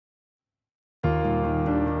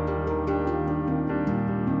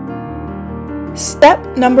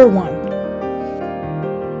Step number 1.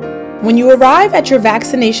 When you arrive at your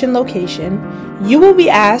vaccination location, you will be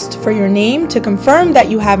asked for your name to confirm that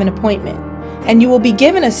you have an appointment, and you will be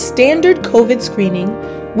given a standard COVID screening,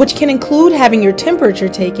 which can include having your temperature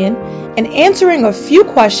taken and answering a few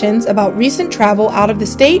questions about recent travel out of the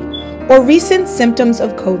state or recent symptoms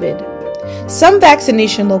of COVID. Some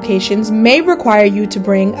vaccination locations may require you to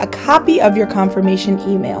bring a copy of your confirmation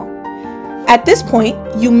email. At this point,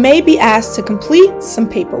 you may be asked to complete some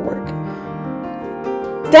paperwork.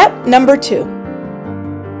 Step number 2.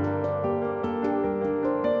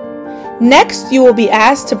 Next, you will be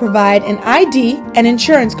asked to provide an ID and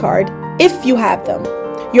insurance card if you have them.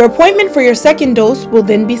 Your appointment for your second dose will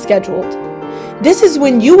then be scheduled. This is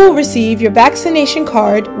when you will receive your vaccination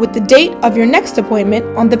card with the date of your next appointment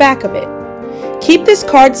on the back of it. Keep this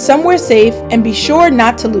card somewhere safe and be sure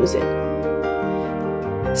not to lose it.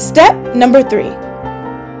 Step number 3.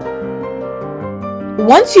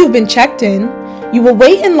 Once you've been checked in, you will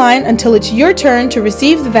wait in line until it's your turn to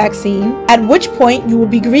receive the vaccine, at which point you will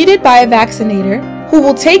be greeted by a vaccinator who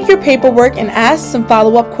will take your paperwork and ask some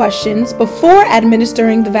follow-up questions before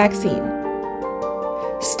administering the vaccine.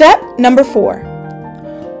 Step number 4.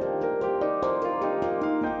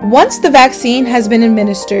 Once the vaccine has been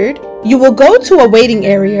administered, you will go to a waiting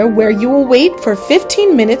area where you will wait for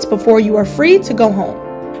 15 minutes before you are free to go home.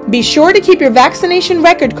 Be sure to keep your vaccination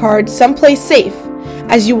record card someplace safe,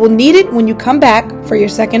 as you will need it when you come back for your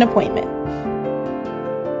second appointment.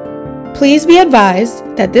 Please be advised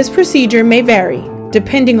that this procedure may vary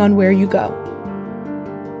depending on where you go.